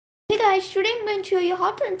guys, today I'm going to show you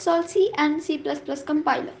how to install C and C++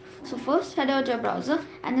 compiler. So first head out to your browser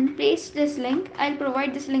and then paste this link. I'll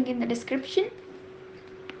provide this link in the description.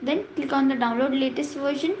 Then click on the download latest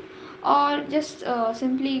version, or just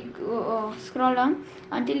simply scroll down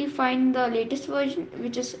until you find the latest version,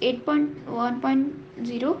 which is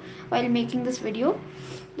 8.1.0 while making this video.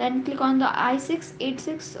 Then click on the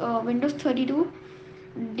i686 Windows 32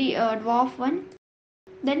 dwarf one.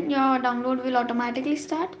 Then your download will automatically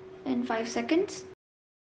start in 5 seconds.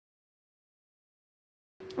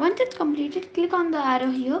 Once it's completed, click on the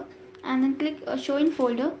arrow here and then click show in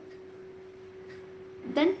folder.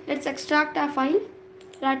 Then let's extract our file.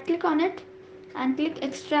 Right click on it and click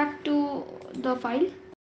extract to the file.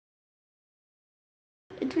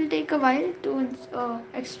 It will take a while to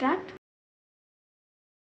extract.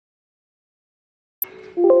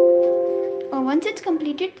 Once it's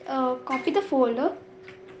completed, copy the folder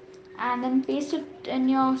and then paste it in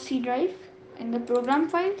your C drive in the program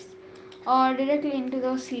files, or directly into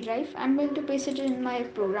the C drive. I'm going to paste it in my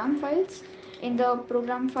program files, in the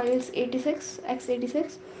program files 86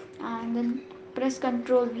 x86, and then press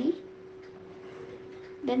Ctrl V,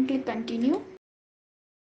 then click continue.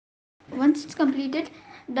 Once it's completed,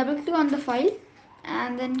 double click on the file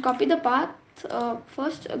and then copy the path.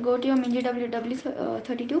 First go to your mingw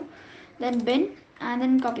w32, then bin, and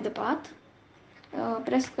then copy the path.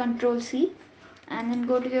 Press Ctrl C and then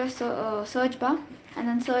go to your search bar and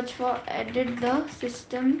then search for edit the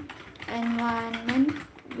system environment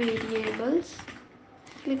variables.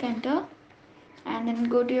 Click enter and then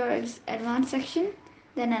go to your advanced section,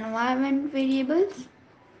 then environment variables.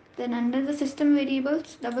 Then under the system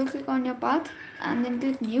variables, double click on your path and then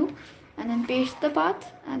click new and then paste the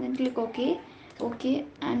path and then click OK,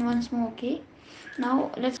 and once more OK.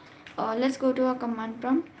 Now let's go to our command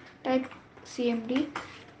prompt, type cmd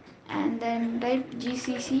and then type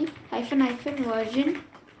gcc -- version.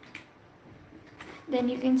 Then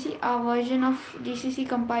you can see our version of gcc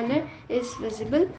compiler is visible.